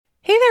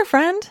Hey there,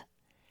 friend.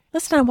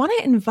 Listen, I want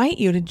to invite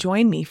you to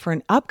join me for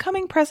an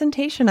upcoming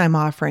presentation I'm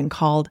offering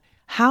called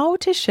How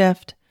to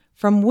Shift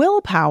from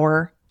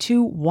Willpower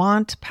to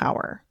Want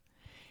Power.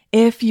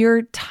 If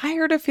you're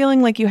tired of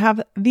feeling like you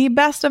have the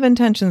best of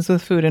intentions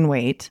with food and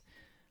weight,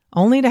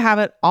 only to have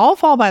it all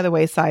fall by the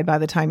wayside by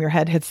the time your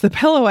head hits the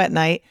pillow at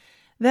night,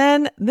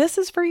 then this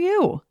is for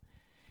you.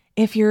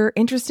 If you're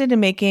interested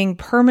in making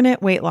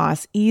permanent weight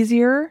loss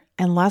easier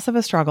and less of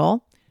a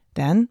struggle,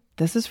 then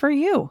this is for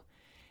you.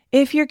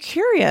 If you're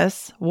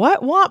curious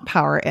what want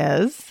power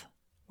is,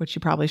 which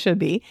you probably should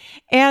be,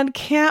 and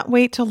can't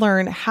wait to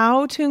learn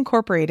how to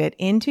incorporate it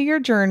into your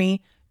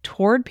journey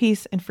toward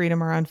peace and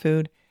freedom around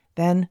food,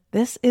 then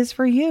this is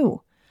for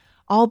you.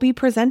 I'll be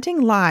presenting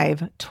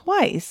live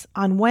twice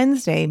on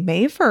Wednesday,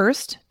 May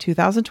 1st,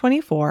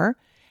 2024,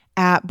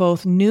 at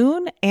both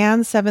noon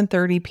and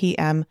 7:30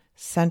 p.m.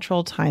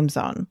 Central Time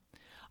Zone.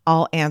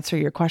 I'll answer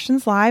your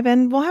questions live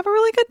and we'll have a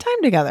really good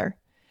time together.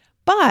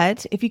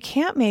 But if you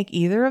can't make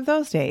either of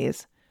those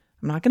days,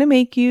 I'm not going to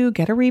make you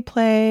get a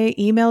replay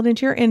emailed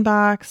into your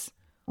inbox,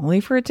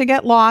 only for it to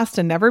get lost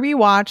and never be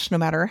watched, no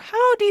matter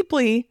how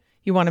deeply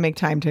you want to make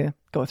time to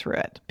go through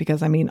it.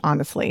 Because,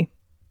 honestly,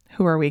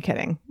 who are we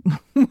kidding?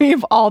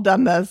 We've all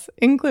done this,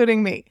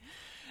 including me.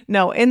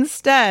 No,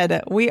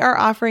 instead, we are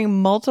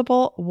offering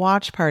multiple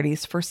watch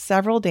parties for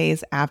several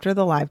days after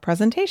the live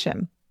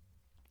presentation.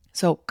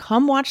 So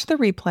come watch the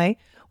replay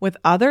with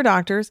other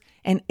doctors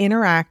and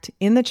interact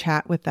in the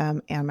chat with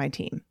them and my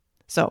team.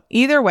 So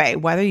either way,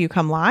 whether you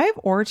come live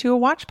or to a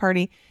watch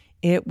party,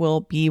 it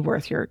will be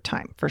worth your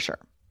time for sure.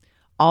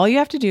 All you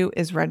have to do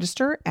is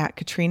register at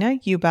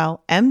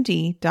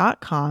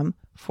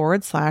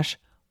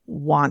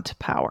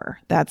katrinaubelmd.com/wantpower.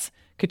 That's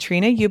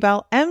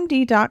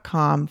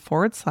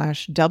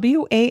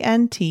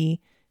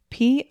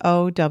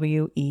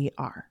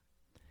katrinaubelmd.com/WANTPOWER.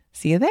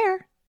 See you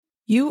there.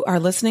 You are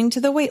listening to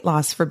the Weight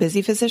Loss for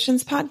Busy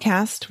Physicians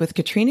podcast with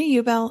Katrina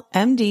Ubel,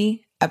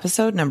 MD,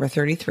 episode number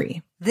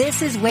 33.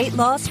 This is Weight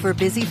Loss for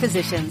Busy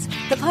Physicians,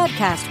 the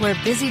podcast where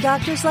busy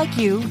doctors like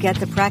you get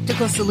the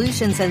practical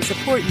solutions and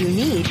support you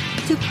need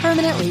to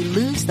permanently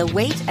lose the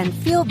weight and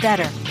feel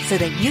better so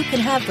that you can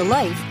have the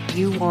life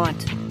you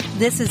want.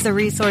 This is the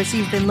resource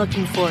you've been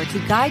looking for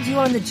to guide you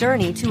on the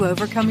journey to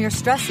overcome your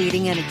stress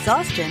eating and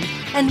exhaustion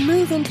and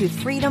move into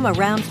freedom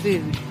around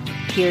food.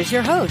 Here's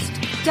your host,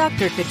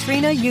 Dr.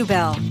 Katrina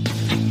Ubel.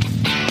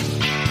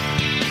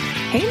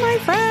 Hey, my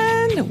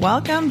friend.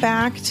 Welcome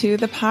back to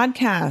the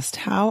podcast.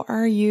 How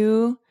are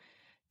you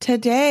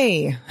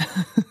today?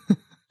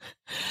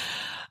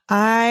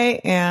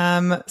 I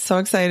am so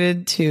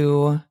excited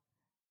to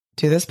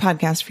do this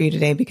podcast for you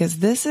today because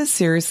this is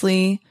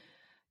seriously,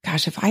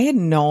 gosh, if I had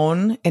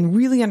known and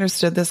really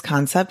understood this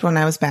concept when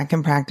I was back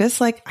in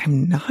practice,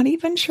 I'm not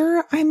even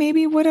sure I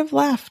maybe would have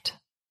left.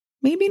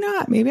 Maybe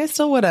not. Maybe I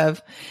still would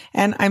have.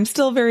 And I'm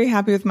still very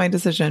happy with my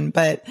decision.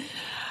 But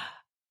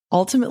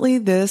ultimately,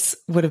 this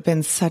would have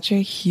been such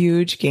a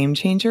huge game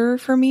changer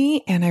for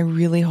me. And I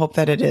really hope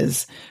that it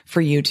is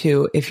for you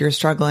too, if you're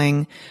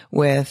struggling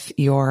with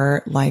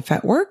your life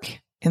at work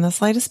in the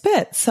slightest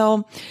bit.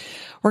 So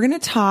we're going to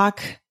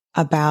talk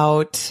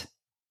about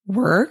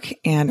work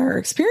and our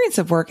experience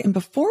of work. And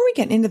before we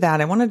get into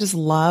that, I want to just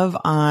love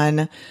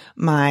on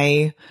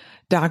my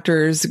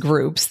doctors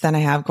groups that I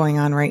have going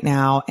on right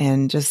now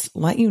and just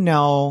let you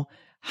know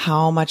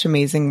how much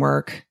amazing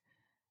work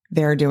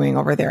they're doing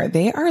over there.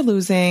 They are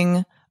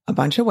losing a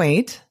bunch of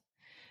weight.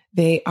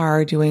 They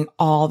are doing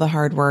all the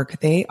hard work.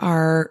 They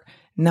are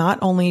not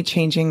only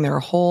changing their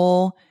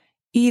whole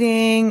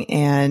eating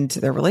and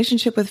their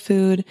relationship with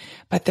food,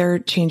 but they're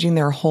changing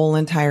their whole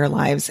entire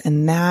lives.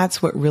 And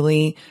that's what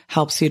really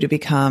helps you to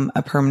become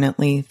a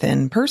permanently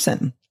thin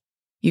person.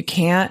 You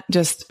can't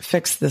just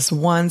fix this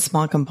one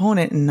small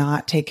component and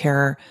not take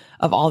care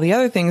of all the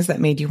other things that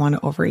made you want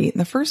to overeat in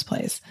the first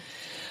place.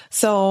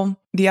 So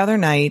the other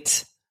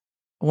night,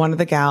 one of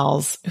the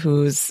gals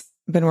who's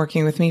been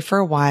working with me for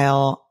a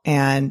while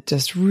and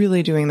just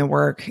really doing the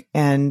work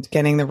and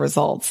getting the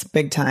results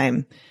big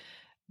time,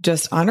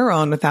 just on her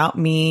own without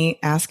me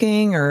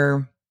asking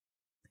or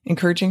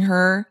encouraging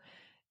her,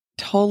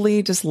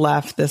 totally just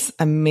left this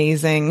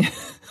amazing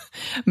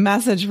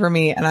message for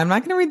me. And I'm not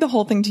going to read the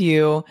whole thing to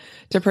you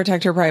to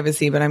protect her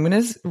privacy, but I'm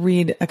going to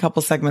read a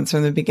couple segments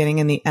from the beginning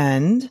and the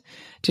end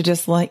to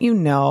just let you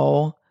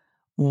know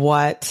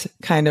what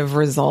kind of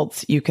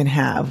results you can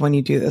have when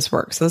you do this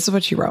work. So this is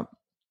what she wrote.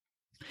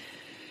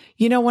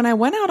 When I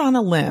went out on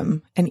a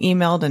limb and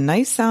emailed a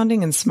nice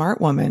sounding and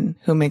smart woman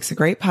who makes a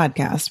great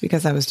podcast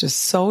because I was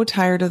just so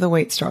tired of the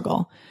weight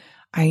struggle,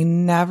 I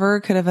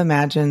never could have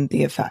imagined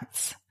the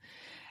effects.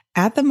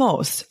 At the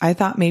most, I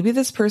thought maybe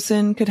this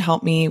person could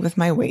help me with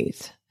my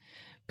weight.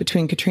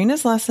 Between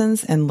Katrina's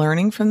lessons and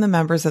learning from the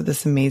members of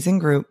this amazing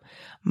group,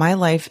 my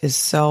life is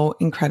so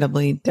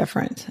incredibly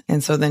different.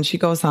 And so then she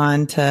goes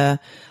on to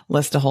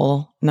list a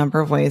whole number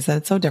of ways that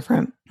it's so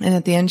different. And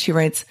at the end, she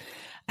writes,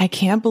 I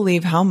can't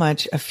believe how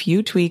much a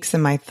few tweaks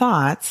in my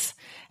thoughts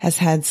has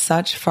had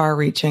such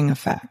far-reaching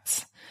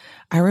effects.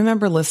 I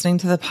remember listening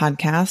to the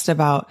podcast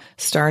about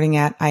starting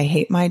at I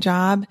hate my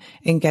job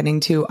and getting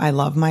to I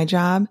love my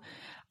job.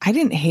 I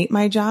didn't hate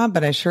my job,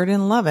 but I sure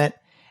didn't love it.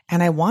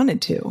 And I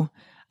wanted to.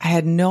 I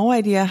had no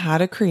idea how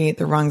to create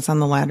the rungs on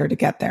the ladder to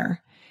get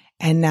there.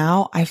 And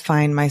now I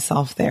find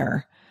myself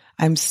there.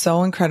 I'm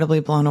so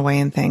incredibly blown away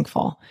and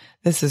thankful.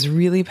 This is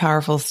really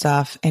powerful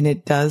stuff, and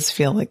it does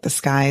feel like the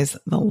sky's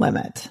the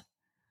limit.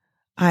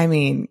 I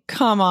mean,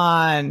 come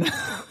on.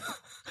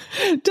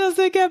 Does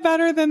it get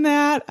better than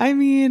that? I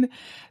mean,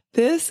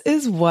 this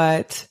is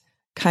what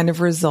kind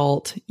of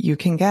result you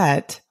can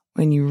get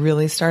when you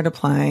really start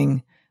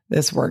applying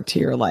this work to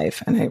your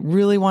life. And I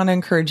really want to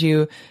encourage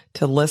you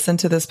to listen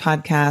to this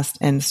podcast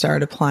and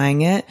start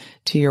applying it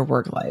to your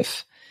work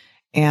life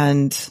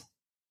and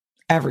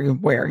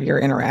everywhere you're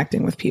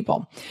interacting with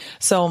people.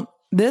 So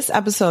this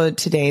episode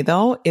today,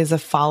 though, is a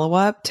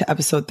follow-up to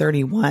episode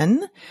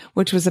 31,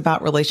 which was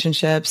about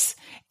relationships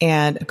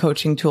and a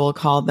coaching tool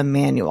called the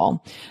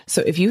Manual.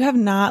 So if you have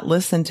not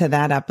listened to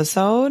that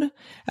episode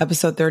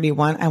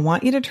 31, I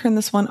want you to turn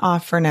this one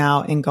off for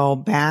now and go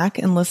back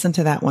and listen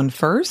to that one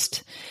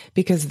first,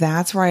 because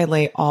that's where I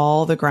lay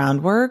all the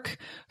groundwork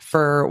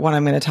for what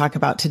I'm going to talk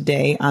about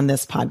today on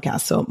this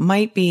podcast. So it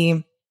might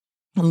be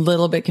a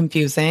little bit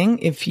confusing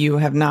if you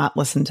have not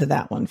listened to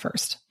that one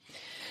first.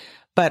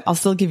 But I'll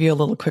still give you a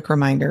little quick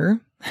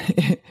reminder,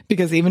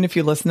 because even if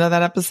you listen to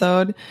that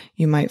episode,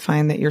 you might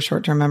find that your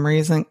short-term memory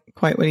isn't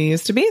quite what it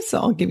used to be. So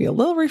I'll give you a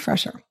little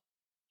refresher.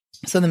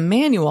 So the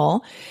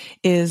Manual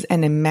is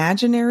an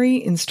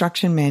imaginary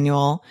instruction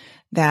manual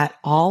that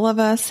all of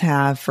us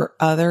have for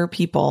other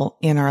people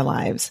in our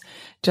lives.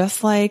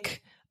 Just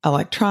like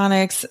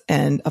electronics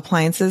and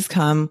appliances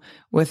come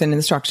with an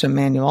instruction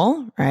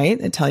manual,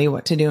 right? That tell you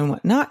what to do and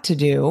what not to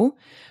do.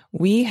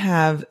 We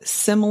have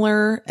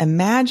similar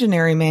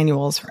imaginary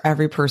manuals for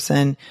every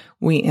person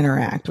we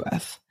interact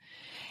with.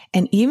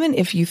 And even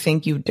if you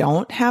think you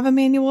don't have a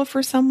manual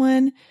for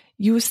someone,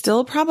 you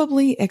still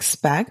probably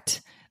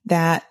expect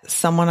that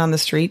someone on the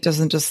street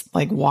doesn't just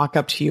like walk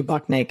up to you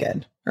buck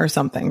naked or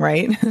something,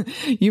 right?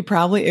 You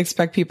probably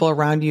expect people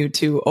around you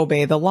to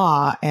obey the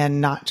law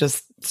and not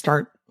just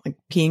start like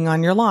peeing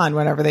on your lawn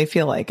whenever they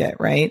feel like it,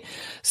 right?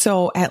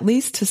 So at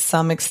least to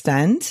some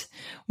extent,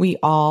 we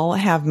all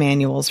have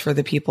manuals for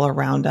the people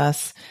around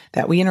us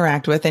that we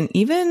interact with, and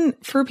even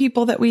for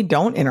people that we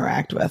don't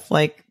interact with,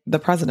 like the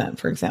president,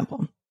 for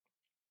example.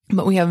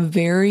 But we have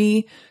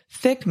very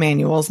thick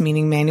manuals,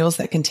 meaning manuals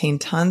that contain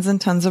tons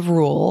and tons of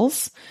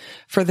rules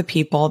for the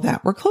people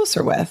that we're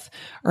closer with,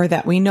 or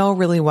that we know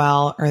really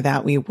well, or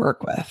that we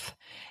work with.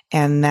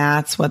 And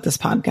that's what this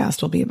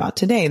podcast will be about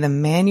today. The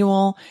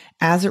manual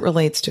as it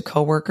relates to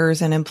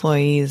coworkers and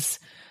employees,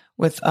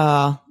 with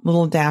a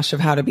little dash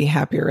of how to be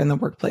happier in the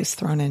workplace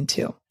thrown in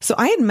too. So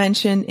I had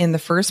mentioned in the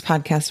first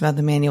podcast about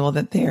the manual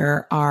that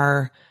there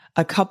are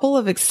a couple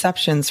of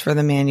exceptions for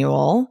the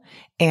manual,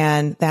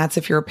 and that's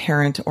if you're a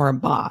parent or a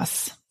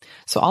boss.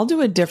 So I'll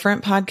do a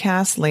different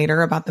podcast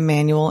later about the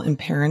manual and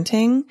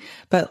parenting,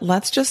 but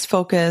let's just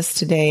focus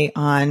today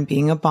on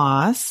being a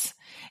boss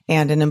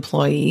and an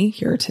employee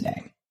here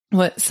today.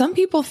 What some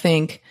people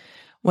think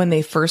when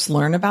they first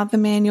learn about the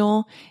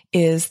manual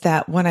is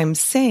that what I'm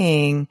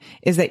saying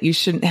is that you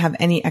shouldn't have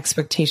any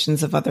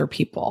expectations of other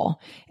people.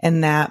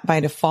 And that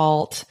by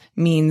default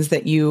means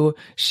that you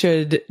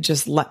should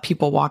just let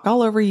people walk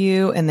all over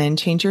you and then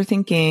change your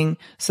thinking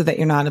so that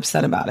you're not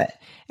upset about it.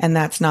 And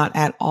that's not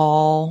at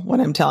all what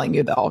I'm telling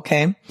you though.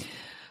 Okay.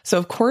 So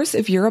of course,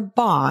 if you're a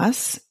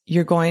boss,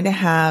 you're going to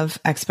have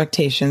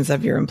expectations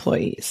of your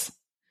employees,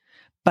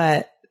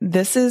 but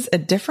this is a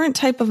different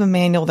type of a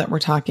manual that we're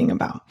talking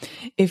about.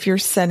 If you're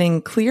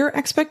setting clear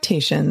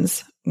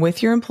expectations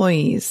with your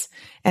employees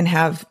and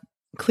have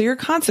clear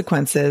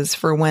consequences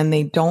for when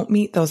they don't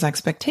meet those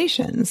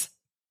expectations,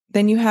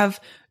 then you have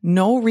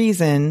no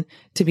reason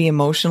to be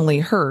emotionally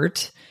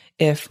hurt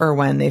if or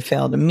when they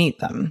fail to meet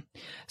them.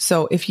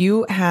 So if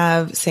you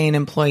have, say, an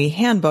employee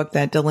handbook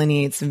that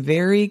delineates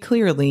very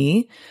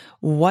clearly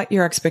what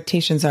your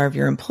expectations are of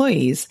your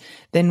employees,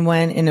 then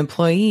when an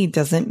employee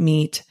doesn't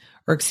meet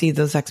or exceed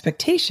those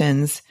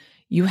expectations,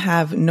 you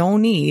have no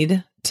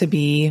need to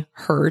be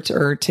hurt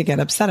or to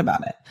get upset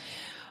about it.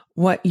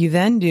 What you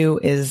then do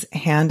is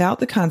hand out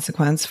the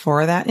consequence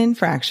for that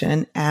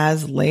infraction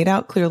as laid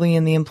out clearly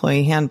in the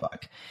employee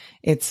handbook.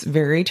 It's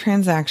very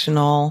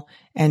transactional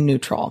and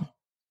neutral.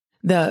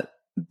 The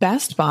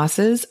best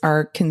bosses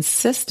are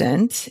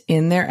consistent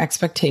in their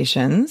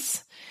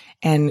expectations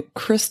and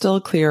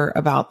crystal clear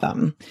about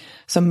them.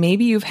 So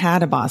maybe you've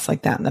had a boss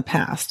like that in the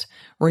past,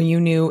 where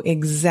you knew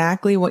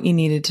exactly what you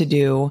needed to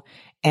do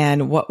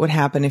and what would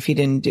happen if you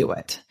didn't do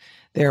it.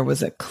 There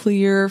was a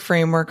clear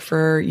framework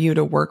for you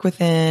to work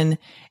within,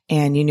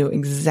 and you knew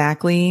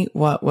exactly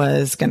what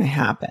was going to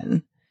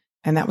happen.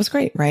 And that was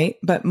great, right?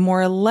 But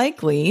more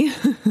likely,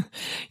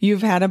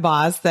 you've had a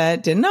boss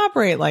that didn't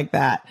operate like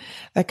that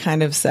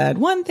kind of said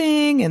one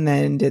thing and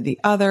then did the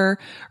other.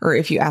 Or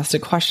if you asked a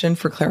question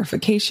for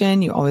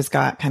clarification, you always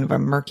got kind of a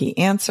murky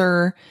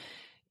answer.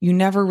 You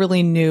never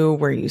really knew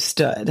where you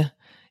stood.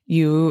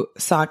 You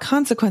saw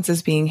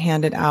consequences being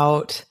handed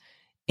out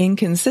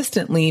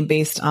inconsistently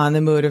based on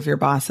the mood of your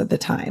boss at the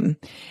time.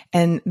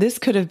 And this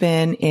could have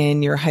been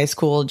in your high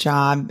school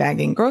job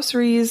bagging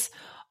groceries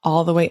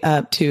all the way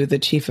up to the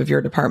chief of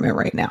your department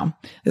right now.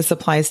 This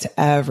applies to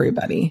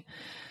everybody.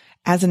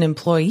 As an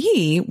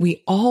employee,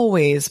 we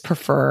always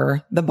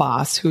prefer the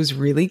boss who's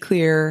really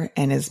clear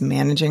and is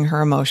managing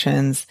her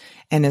emotions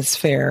and is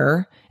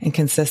fair and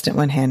consistent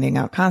when handing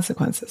out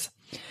consequences.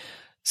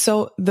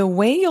 So the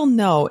way you'll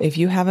know if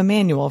you have a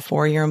manual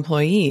for your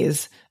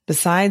employees,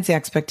 besides the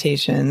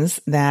expectations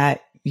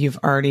that you've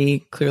already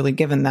clearly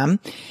given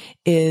them,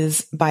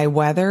 is by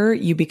whether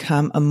you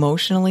become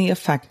emotionally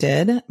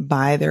affected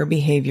by their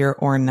behavior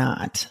or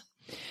not.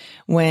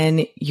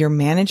 When you're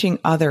managing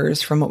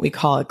others from what we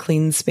call a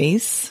clean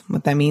space,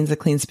 what that means, a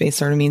clean space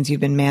sort of means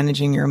you've been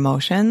managing your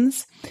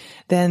emotions,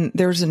 then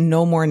there's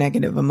no more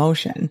negative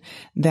emotion.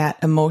 That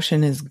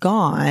emotion is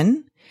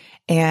gone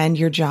and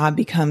your job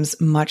becomes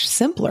much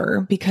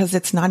simpler because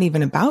it's not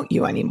even about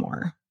you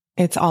anymore.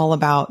 It's all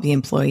about the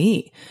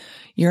employee.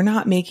 You're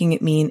not making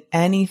it mean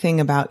anything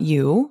about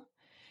you.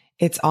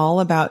 It's all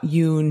about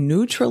you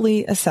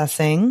neutrally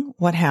assessing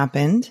what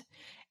happened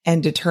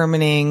and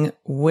determining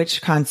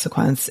which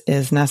consequence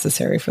is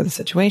necessary for the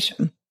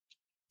situation.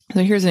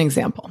 So here's an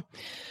example.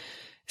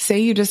 Say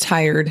you just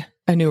hired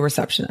a new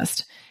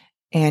receptionist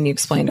and you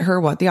explain to her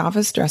what the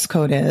office dress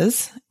code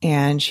is,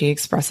 and she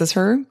expresses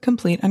her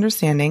complete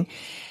understanding.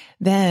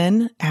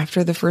 Then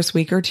after the first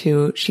week or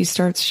two, she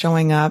starts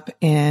showing up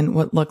in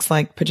what looks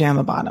like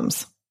pajama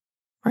bottoms,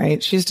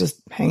 right? She's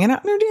just hanging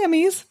out in her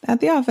jammies at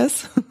the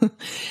office.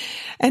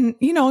 And,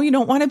 you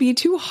don't want to be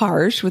too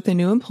harsh with the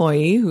new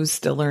employee who's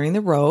still learning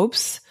the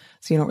ropes.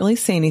 So you don't really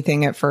say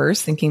anything at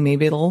first, thinking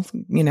maybe it'll,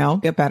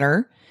 get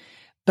better.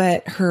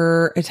 But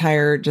her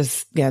attire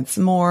just gets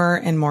more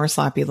and more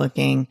sloppy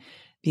looking.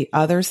 The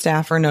other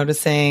staff are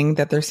noticing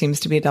that there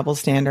seems to be a double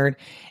standard,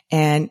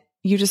 and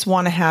you just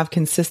want to have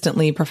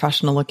consistently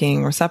professional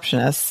looking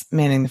receptionists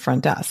manning the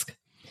front desk.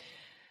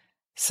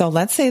 So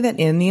let's say that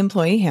in the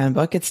employee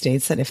handbook, it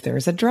states that if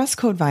there's a dress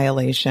code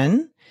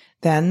violation,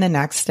 then the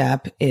next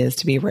step is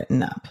to be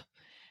written up.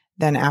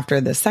 Then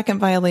after the second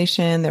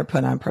violation, they're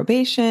put on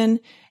probation.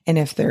 And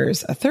if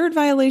there's a third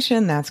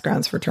violation, that's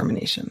grounds for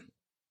termination.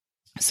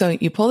 So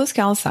you pull this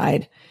gal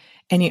aside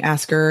and you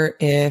ask her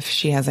if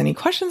she has any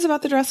questions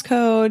about the dress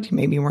code.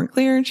 Maybe you weren't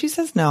clear and she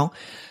says no.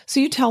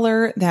 So you tell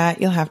her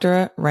that you'll have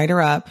to write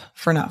her up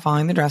for not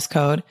following the dress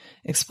code,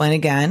 explain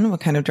again what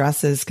kind of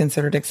dress is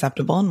considered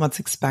acceptable and what's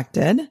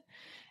expected,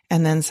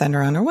 and then send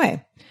her on her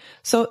way.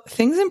 So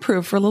things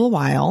improve for a little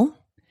while,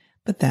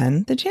 but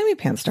then the jammy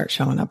pants start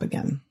showing up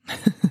again.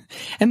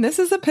 And this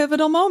is a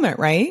pivotal moment,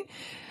 right?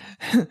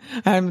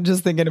 I'm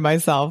just thinking to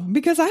myself,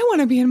 because I want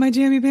to be in my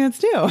jammy pants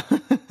too.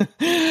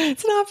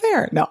 It's not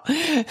fair. No,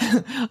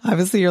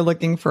 obviously you're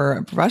looking for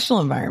a professional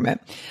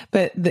environment,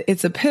 but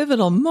it's a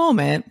pivotal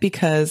moment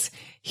because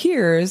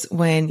here's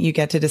when you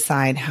get to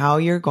decide how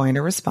you're going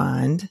to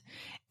respond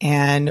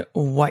and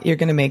what you're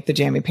going to make the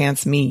jammy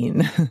pants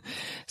mean.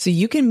 So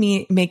you can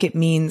make it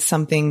mean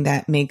something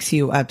that makes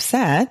you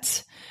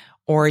upset,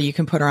 or you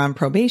can put her on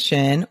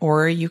probation,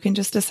 or you can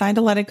just decide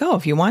to let it go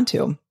if you want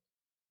to.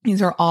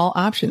 These are all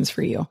options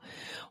for you.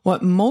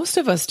 What most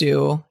of us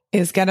do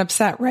is get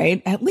upset,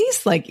 right? At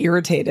least like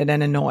irritated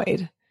and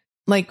annoyed.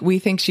 Like we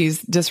think she's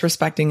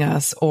disrespecting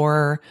us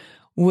or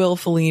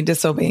willfully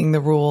disobeying the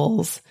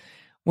rules,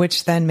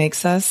 which then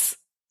makes us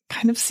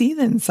kind of seethe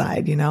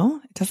inside,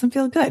 It doesn't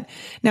feel good.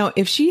 Now,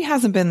 if she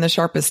hasn't been the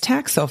sharpest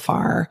tack so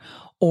far,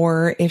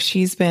 or if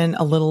she's been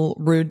a little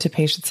rude to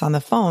patients on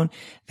the phone,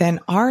 then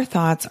our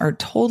thoughts are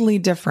totally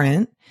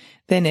different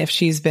than if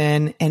she's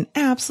been an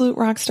absolute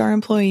rock star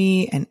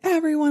employee and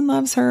everyone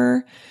loves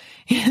her.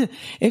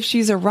 If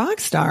she's a rock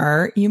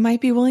star, you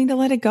might be willing to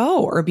let it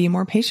go or be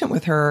more patient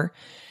with her,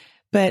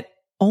 but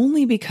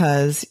only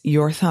because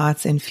your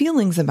thoughts and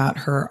feelings about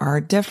her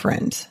are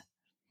different.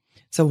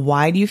 So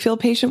why do you feel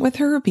patient with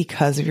her?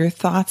 Because of your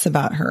thoughts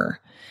about her.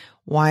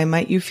 Why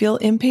might you feel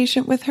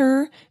impatient with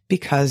her?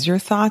 Because your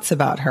thoughts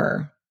about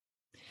her.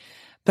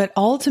 But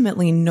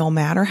ultimately, no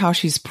matter how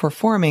she's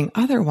performing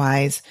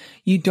otherwise,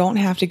 you don't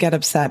have to get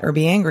upset or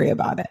be angry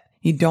about it.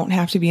 You don't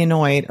have to be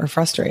annoyed or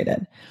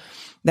frustrated.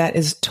 That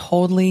is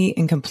totally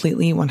and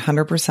completely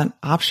 100%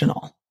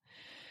 optional.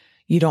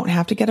 You don't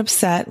have to get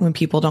upset when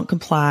people don't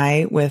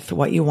comply with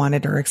what you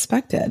wanted or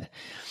expected.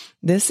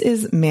 This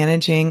is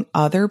managing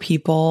other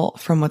people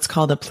from what's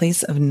called a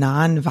place of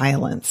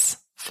nonviolence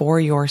for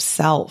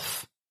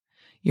yourself.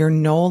 You're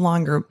no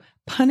longer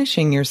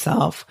punishing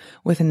yourself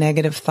with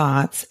negative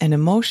thoughts and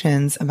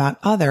emotions about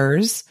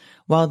others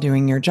while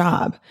doing your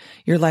job.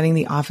 You're letting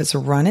the office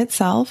run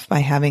itself by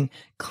having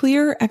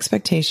clear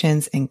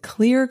expectations and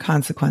clear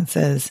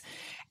consequences,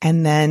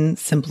 and then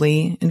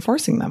simply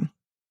enforcing them.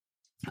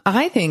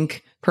 I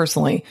think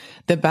personally,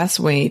 the best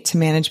way to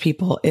manage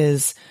people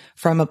is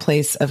from a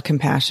place of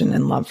compassion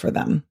and love for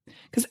them,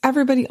 because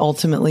everybody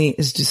ultimately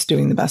is just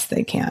doing the best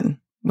they can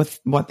with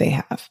what they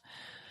have.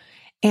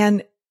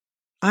 And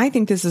I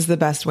think this is the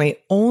best way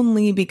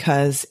only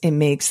because it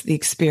makes the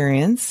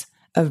experience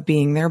of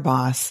being their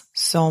boss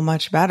so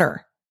much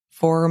better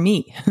for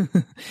me.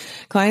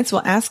 Clients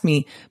will ask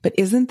me, but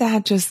isn't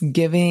that just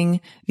giving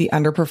the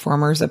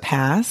underperformers a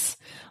pass?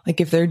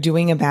 Like if they're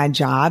doing a bad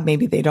job,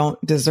 maybe they don't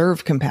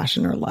deserve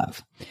compassion or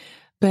love.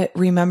 But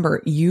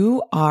remember,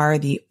 you are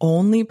the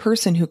only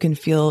person who can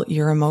feel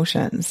your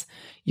emotions.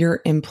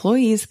 Your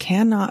employees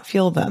cannot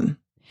feel them.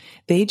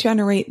 They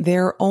generate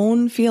their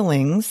own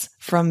feelings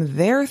from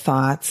their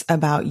thoughts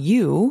about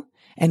you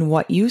and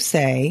what you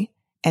say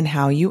and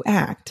how you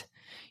act.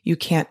 You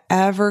can't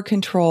ever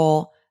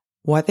control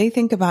what they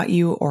think about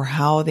you or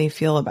how they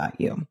feel about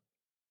you.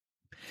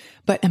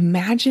 But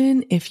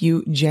imagine if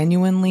you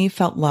genuinely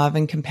felt love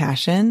and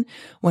compassion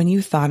when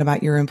you thought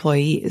about your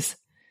employees,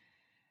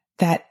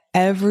 that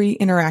every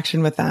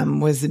interaction with them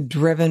was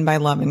driven by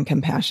love and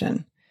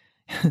compassion.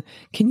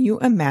 Can you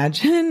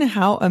imagine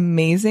how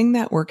amazing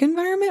that work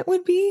environment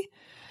would be?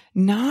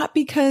 Not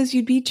because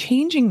you'd be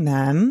changing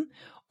them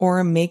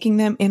or making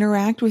them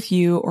interact with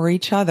you or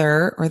each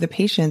other or the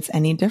patients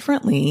any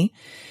differently,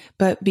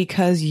 but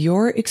because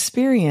your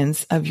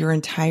experience of your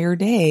entire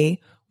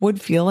day would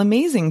feel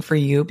amazing for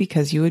you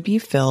because you would be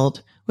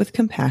filled with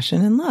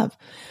compassion and love.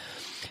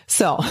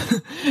 So,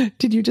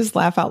 did you just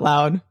laugh out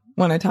loud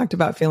when I talked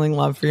about feeling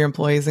love for your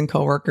employees and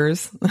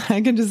coworkers?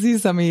 I can just see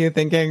some of you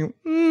thinking,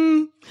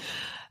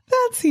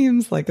 that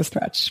seems like a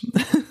stretch.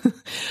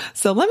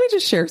 So let me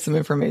just share some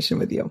information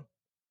with you.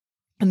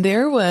 And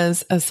there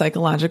was a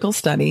psychological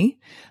study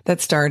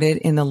that started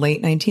in the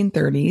late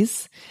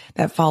 1930s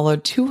that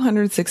followed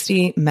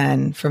 268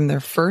 men from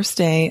their first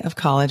day of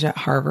college at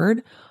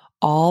Harvard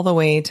all the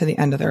way to the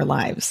end of their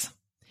lives.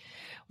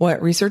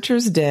 What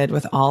researchers did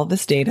with all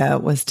this data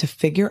was to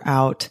figure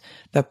out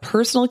the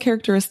personal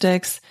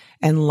characteristics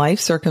and life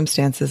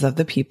circumstances of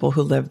the people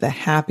who lived the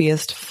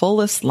happiest,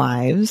 fullest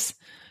lives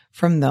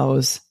from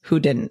those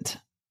who didn't.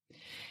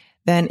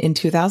 Then in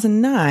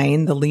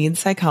 2009, the lead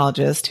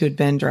psychologist who had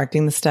been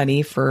directing the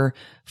study for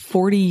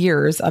 40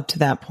 years up to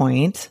that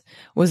point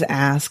was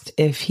asked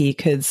if he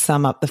could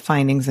sum up the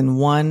findings in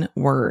one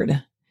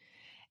word.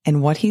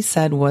 And what he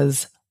said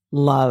was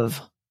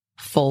love,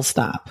 full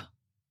stop.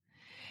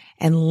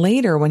 And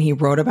later, when he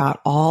wrote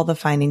about all the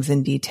findings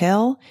in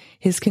detail,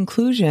 his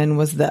conclusion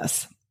was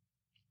this: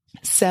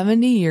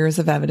 70 years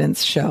of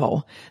evidence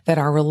show that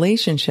our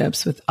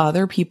relationships with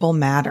other people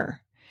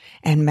matter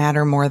and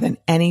matter more than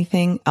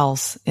anything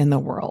else in the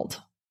world.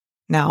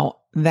 Now,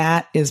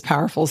 that is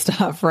powerful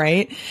stuff,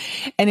 right?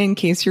 And in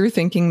case you're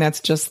thinking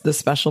that's just the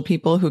special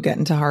people who get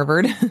into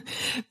Harvard,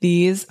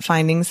 these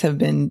findings have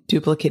been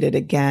duplicated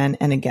again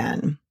and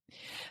again.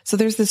 So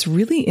there's this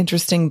really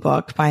interesting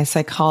book by a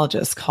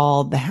psychologist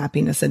called The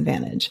Happiness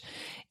Advantage.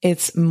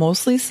 It's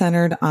mostly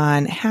centered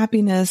on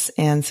happiness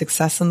and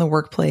success in the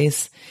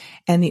workplace,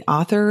 and the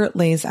author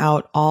lays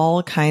out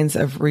all kinds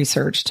of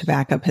research to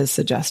back up his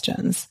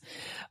suggestions.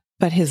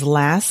 But his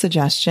last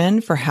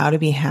suggestion for how to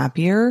be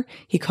happier,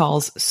 he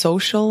calls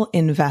social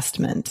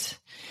investment.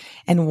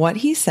 And what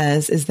he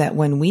says is that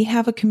when we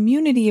have a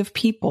community of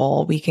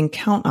people we can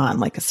count on,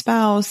 like a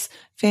spouse,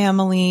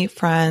 family,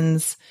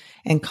 friends,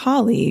 and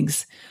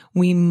colleagues,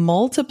 we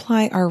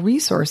multiply our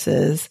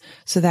resources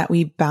so that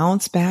we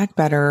bounce back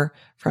better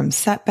from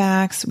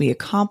setbacks, we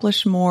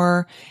accomplish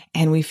more,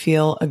 and we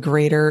feel a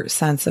greater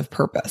sense of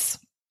purpose.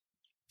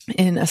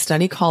 In a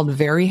study called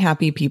Very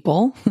Happy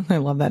People, I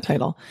love that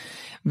title,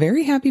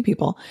 Very Happy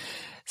People,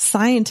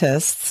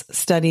 scientists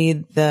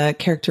studied the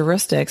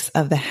characteristics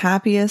of the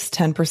happiest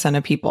 10%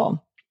 of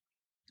people,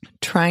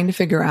 trying to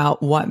figure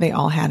out what they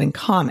all had in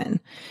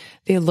common.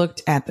 They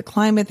looked at the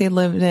climate they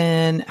lived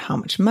in, how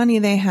much money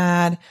they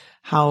had,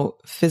 how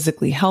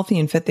physically healthy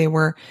and fit they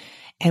were.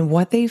 And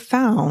what they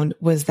found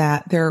was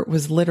that there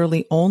was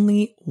literally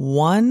only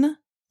one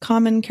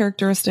common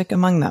characteristic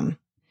among them,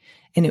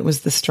 and it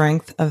was the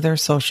strength of their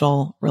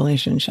social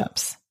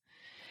relationships.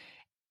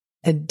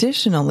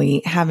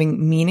 Additionally,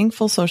 having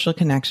meaningful social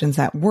connections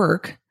at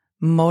work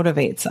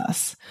motivates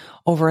us.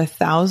 Over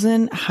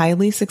 1,000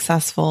 highly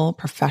successful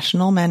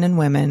professional men and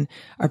women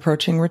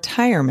approaching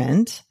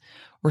retirement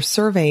were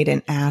surveyed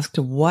and asked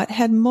what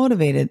had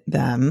motivated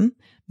them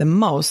the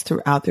most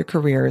throughout their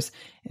careers,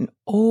 and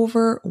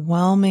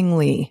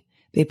overwhelmingly,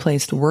 they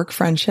placed work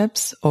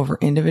friendships over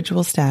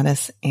individual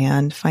status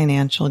and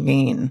financial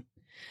gain.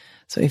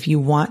 So if you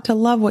want to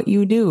love what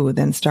you do,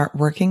 then start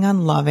working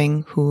on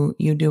loving who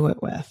you do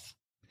it with.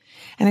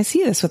 And I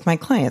see this with my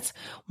clients.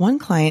 One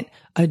client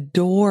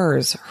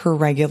adores her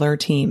regular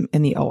team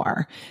in the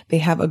OR. They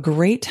have a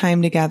great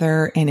time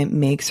together, and it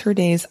makes her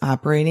days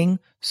operating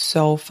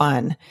so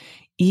fun.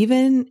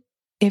 Even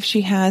if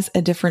she has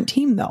a different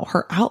team, though,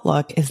 her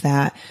outlook is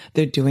that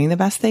they're doing the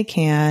best they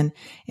can,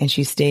 and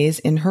she stays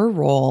in her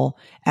role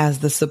as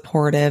the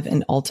supportive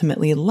and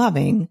ultimately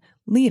loving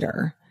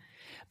leader.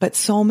 But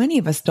so many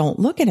of us don't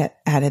look at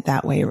it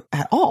that way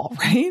at all,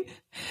 right?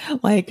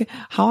 Like,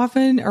 how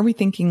often are we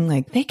thinking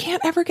like, they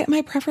can't ever get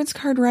my preference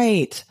card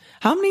right?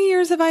 How many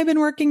years have I been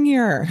working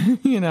here?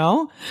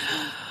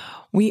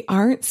 we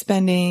aren't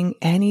spending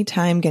any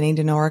time getting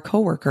to know our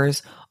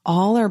coworkers.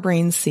 All our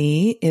brains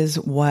see is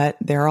what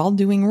they're all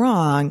doing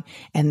wrong.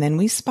 And then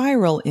we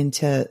spiral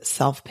into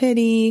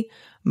self-pity,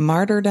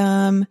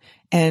 martyrdom,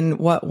 and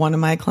what one of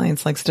my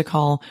clients likes to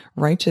call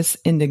righteous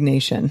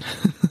indignation.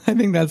 I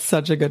think that's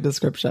such a good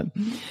description.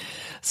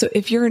 So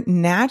if you're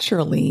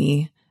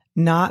naturally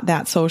not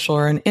that social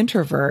or an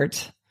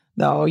introvert,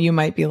 though, you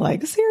might be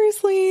like,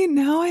 seriously,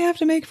 now I have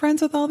to make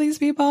friends with all these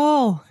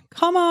people.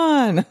 Come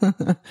on.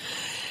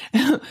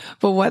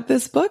 But what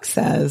this book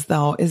says,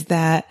 though, is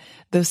that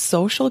the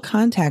social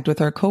contact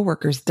with our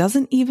coworkers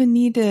doesn't even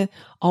need to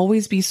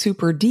always be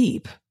super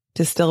deep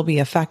to still be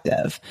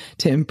effective,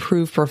 to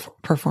improve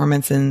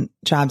performance and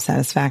job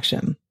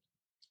satisfaction.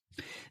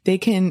 They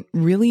can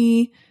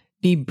really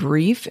be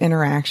brief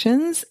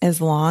interactions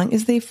as long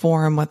as they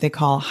form what they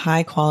call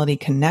high quality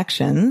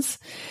connections,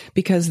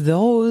 because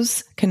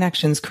those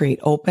connections create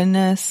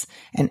openness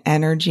and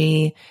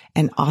energy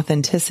and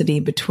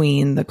authenticity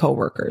between the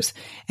coworkers.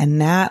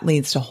 And that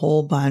leads to a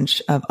whole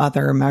bunch of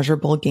other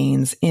measurable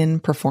gains in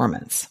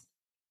performance.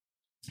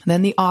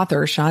 Then the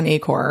author, Shawn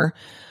Achor,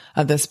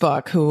 of this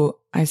book, who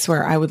I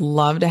swear I would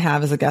love to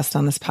have as a guest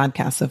on this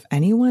podcast. So if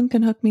anyone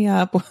can hook me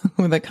up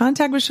with a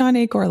contact with Shawn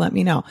Achor, let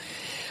me know.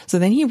 So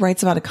then he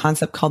writes about a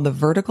concept called the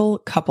vertical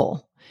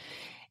couple.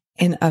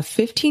 In a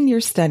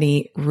 15-year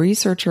study,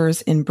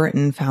 researchers in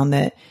Britain found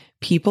that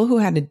people who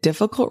had a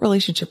difficult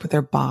relationship with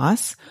their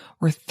boss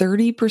were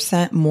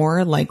 30%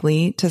 more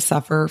likely to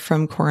suffer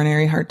from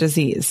coronary heart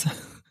disease.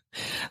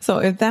 So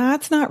if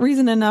that's not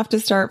reason enough to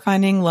start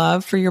finding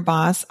love for your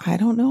boss, I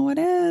don't know what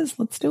is.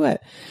 Let's do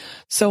it.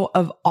 So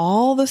of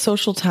all the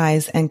social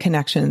ties and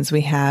connections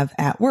we have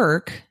at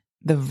work,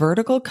 the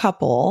vertical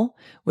couple,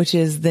 which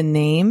is the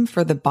name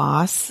for the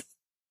boss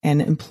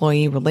and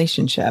employee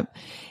relationship,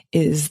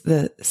 is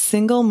the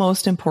single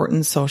most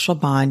important social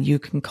bond you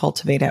can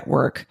cultivate at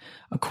work,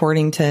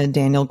 according to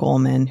Daniel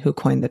Goleman, who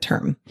coined the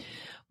term.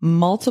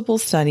 Multiple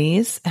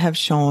studies have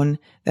shown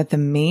that the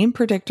main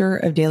predictor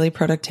of daily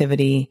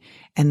productivity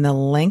and the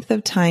length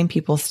of time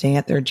people stay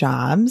at their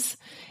jobs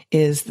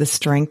is the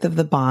strength of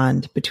the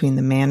bond between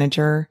the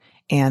manager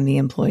and the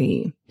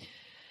employee.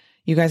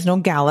 You guys know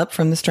Gallup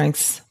from the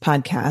Strengths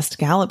podcast.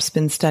 Gallup's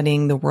been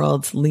studying the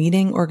world's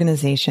leading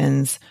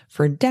organizations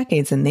for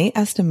decades, and they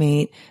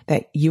estimate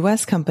that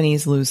U.S.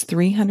 companies lose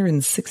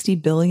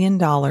 $360 billion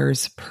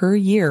per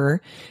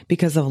year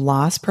because of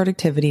lost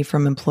productivity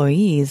from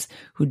employees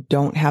who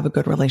don't have a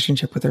good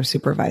relationship with their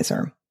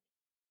supervisor.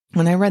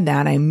 When I read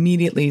that, I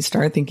immediately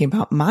started thinking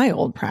about my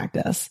old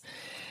practice.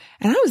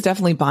 And I was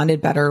definitely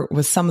bonded better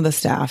with some of the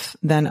staff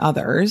than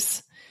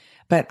others,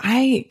 but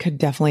I could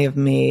definitely have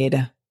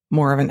made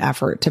more of an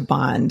effort to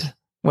bond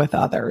with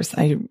others.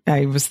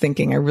 I was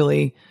thinking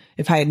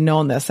if I had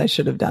known this, I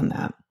should have done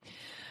that.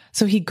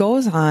 So he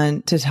goes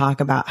on to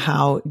talk about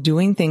how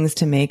doing things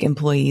to make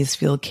employees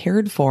feel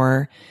cared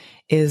for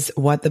is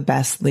what the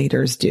best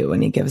leaders do.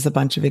 And he gives a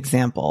bunch of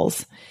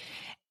examples.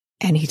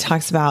 And he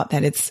talks about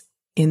that it's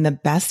in the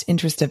best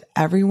interest of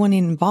everyone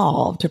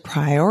involved to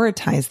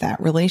prioritize that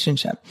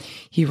relationship.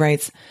 He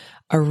writes,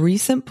 a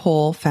recent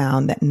poll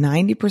found that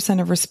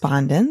 90% of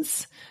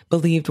respondents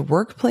believed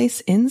workplace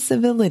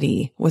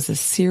incivility was a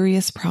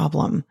serious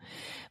problem.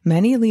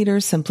 Many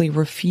leaders simply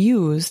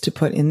refuse to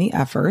put in the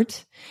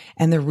effort,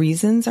 and the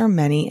reasons are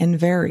many and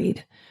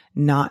varied.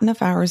 Not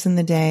enough hours in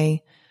the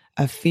day,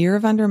 a fear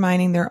of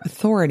undermining their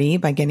authority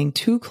by getting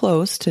too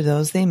close to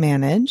those they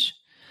manage,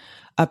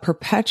 a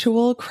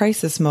perpetual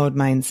crisis mode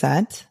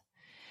mindset,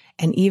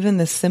 and even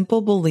the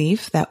simple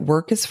belief that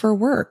work is for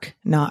work,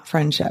 not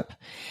friendship.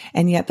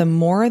 And yet the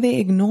more they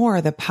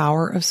ignore the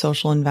power of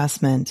social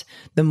investment,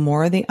 the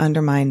more they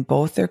undermine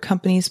both their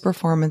company's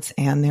performance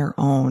and their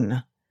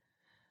own.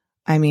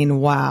 I mean,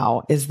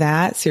 wow, is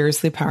that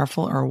seriously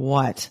powerful or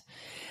what?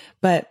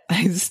 But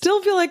I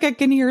still feel like I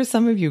can hear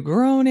some of you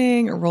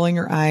groaning or rolling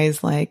your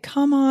eyes like,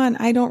 come on,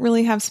 I don't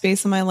really have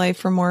space in my life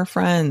for more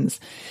friends.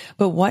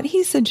 But what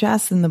he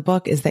suggests in the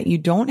book is that you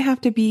don't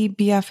have to be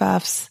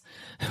BFFs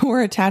who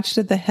are attached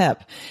at the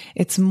hip.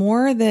 It's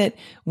more that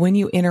when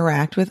you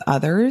interact with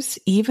others,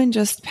 even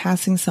just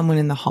passing someone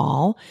in the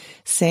hall,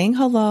 saying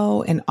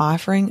hello and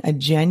offering a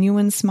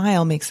genuine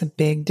smile makes a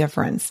big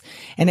difference.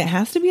 And it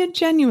has to be a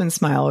genuine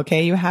smile,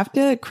 okay? You have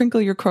to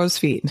crinkle your crow's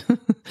feet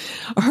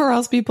or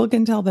else people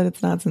can tell that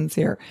it's not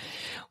sincere.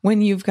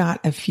 When you've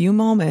got a few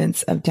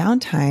moments of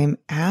downtime,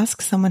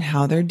 ask someone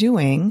how they're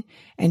doing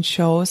and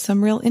show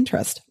some real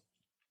interest.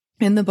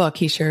 In the book,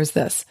 he shares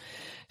this.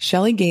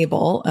 Shelley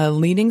Gable, a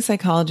leading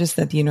psychologist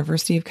at the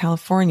University of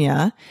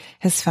California,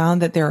 has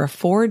found that there are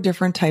 4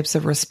 different types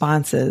of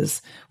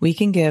responses we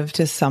can give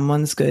to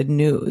someone's good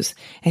news,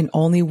 and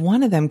only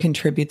one of them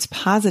contributes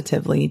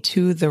positively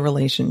to the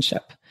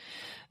relationship.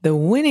 The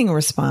winning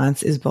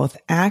response is both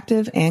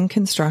active and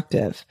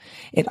constructive.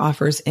 It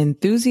offers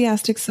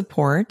enthusiastic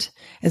support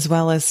as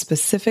well as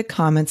specific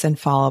comments and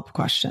follow-up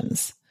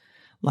questions.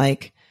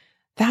 Like,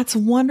 that's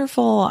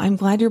wonderful. I'm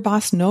glad your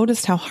boss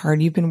noticed how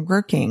hard you've been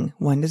working.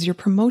 When does your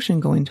promotion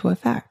go into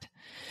effect?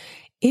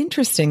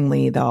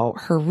 Interestingly, though,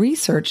 her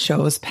research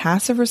shows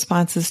passive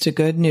responses to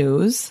good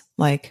news,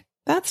 like,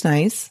 that's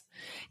nice,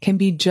 can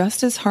be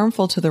just as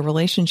harmful to the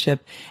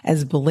relationship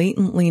as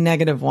blatantly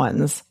negative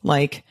ones,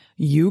 like,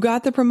 you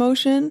got the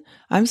promotion?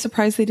 I'm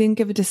surprised they didn't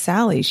give it to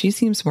Sally. She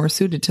seems more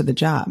suited to the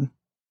job.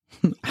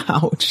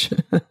 Ouch.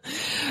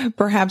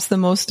 Perhaps the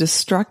most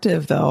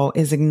destructive, though,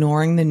 is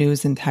ignoring the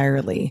news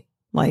entirely.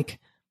 Like,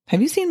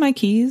 have you seen my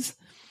keys?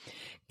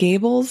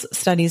 Gable's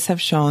studies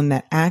have shown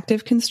that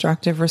active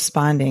constructive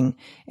responding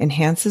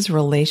enhances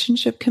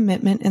relationship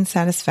commitment and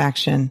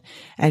satisfaction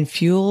and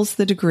fuels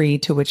the degree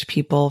to which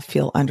people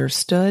feel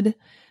understood,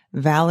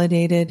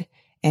 validated,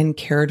 and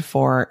cared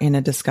for in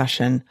a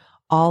discussion,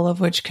 all of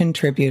which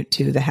contribute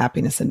to the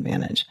happiness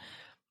advantage.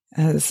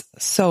 That is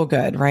so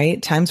good,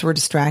 right? Times we're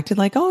distracted,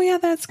 like, oh yeah,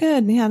 that's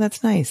good. Yeah,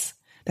 that's nice.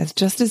 That's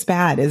just as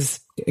bad as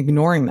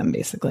ignoring them,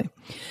 basically.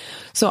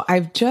 So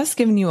I've just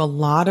given you a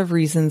lot of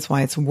reasons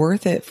why it's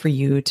worth it for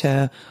you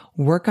to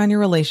work on your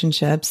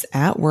relationships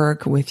at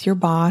work with your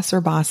boss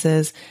or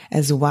bosses,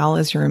 as well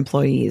as your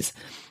employees.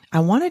 I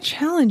want to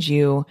challenge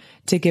you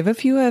to give a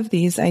few of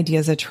these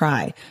ideas a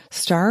try.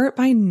 Start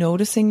by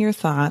noticing your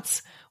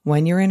thoughts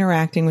when you're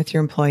interacting with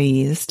your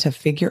employees to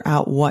figure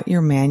out what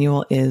your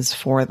manual is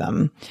for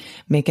them.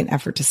 Make an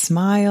effort to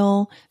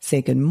smile,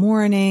 say good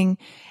morning,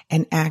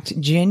 and act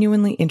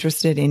genuinely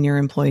interested in your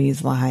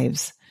employees'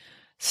 lives.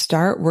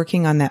 Start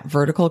working on that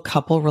vertical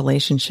couple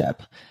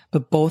relationship,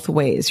 but both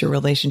ways, your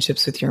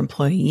relationships with your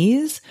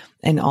employees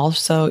and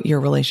also your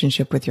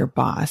relationship with your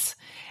boss,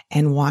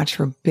 and watch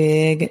for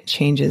big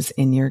changes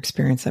in your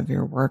experience of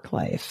your work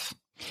life.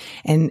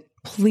 And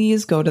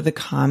please go to the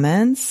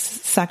comments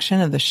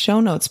section of the show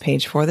notes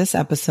page for this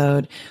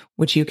episode,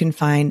 which you can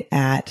find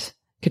at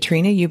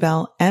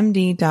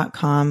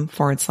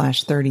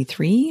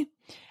katrinaubelmd.com/33.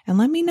 And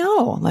let me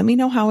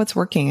know how it's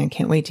working. I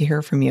can't wait to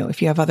hear from you.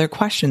 If you have other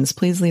questions,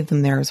 please leave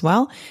them there as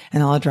well,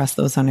 and I'll address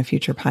those on a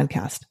future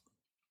podcast.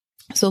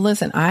 So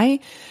listen, I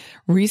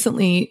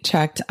recently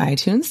checked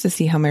iTunes to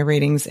see how my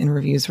ratings and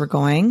reviews were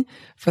going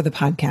for the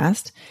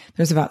podcast.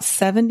 There's about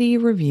 70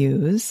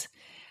 reviews,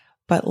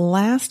 but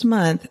last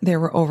month there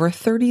were over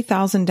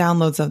 30,000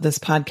 downloads of this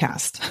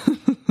podcast.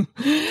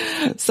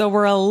 So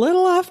we're a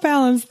little off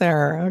balance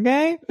there.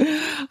 Okay.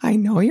 I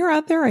know you're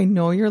out there. I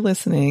know you're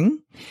listening.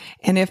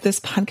 And if this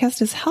podcast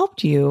has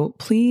helped you,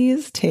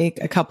 please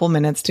take a couple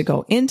minutes to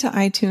go into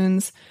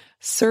iTunes,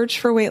 search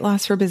for Weight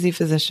Loss for Busy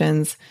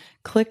Physicians,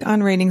 click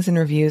on ratings and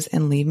reviews,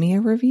 and leave me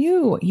a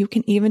review. You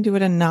can even do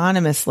it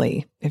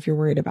anonymously if you're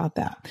worried about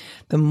that.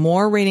 The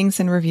more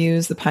ratings and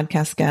reviews the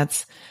podcast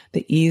gets,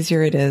 the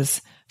easier it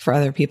is for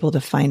other people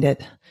to find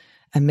it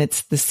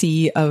amidst the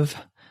sea of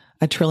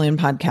a trillion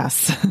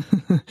podcasts.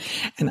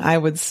 And I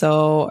would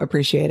so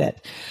appreciate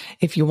it.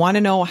 If you want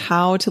to know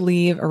how to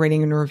leave a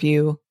rating and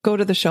review, go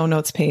to the show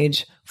notes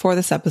page for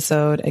this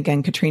episode.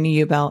 Again,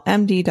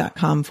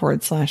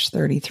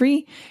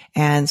 katrinaubelmd.com/33,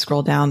 and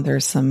scroll down.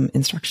 There's some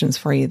instructions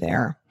for you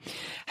there.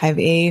 Have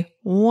a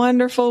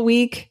wonderful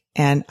week,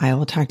 and I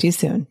will talk to you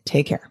soon.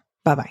 Take care.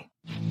 Bye-bye.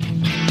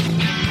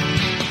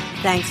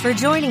 Thanks for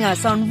joining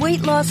us on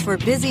Weight Loss for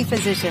Busy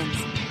Physicians.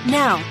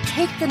 Now,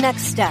 take the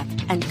next step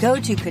and go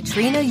to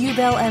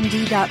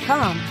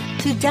katrinaubelmd.com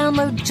to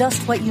download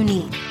just what you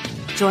need.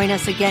 Join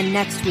us again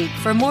next week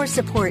for more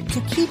support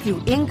to keep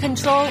you in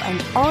control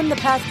and on the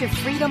path to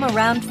freedom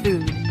around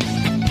food.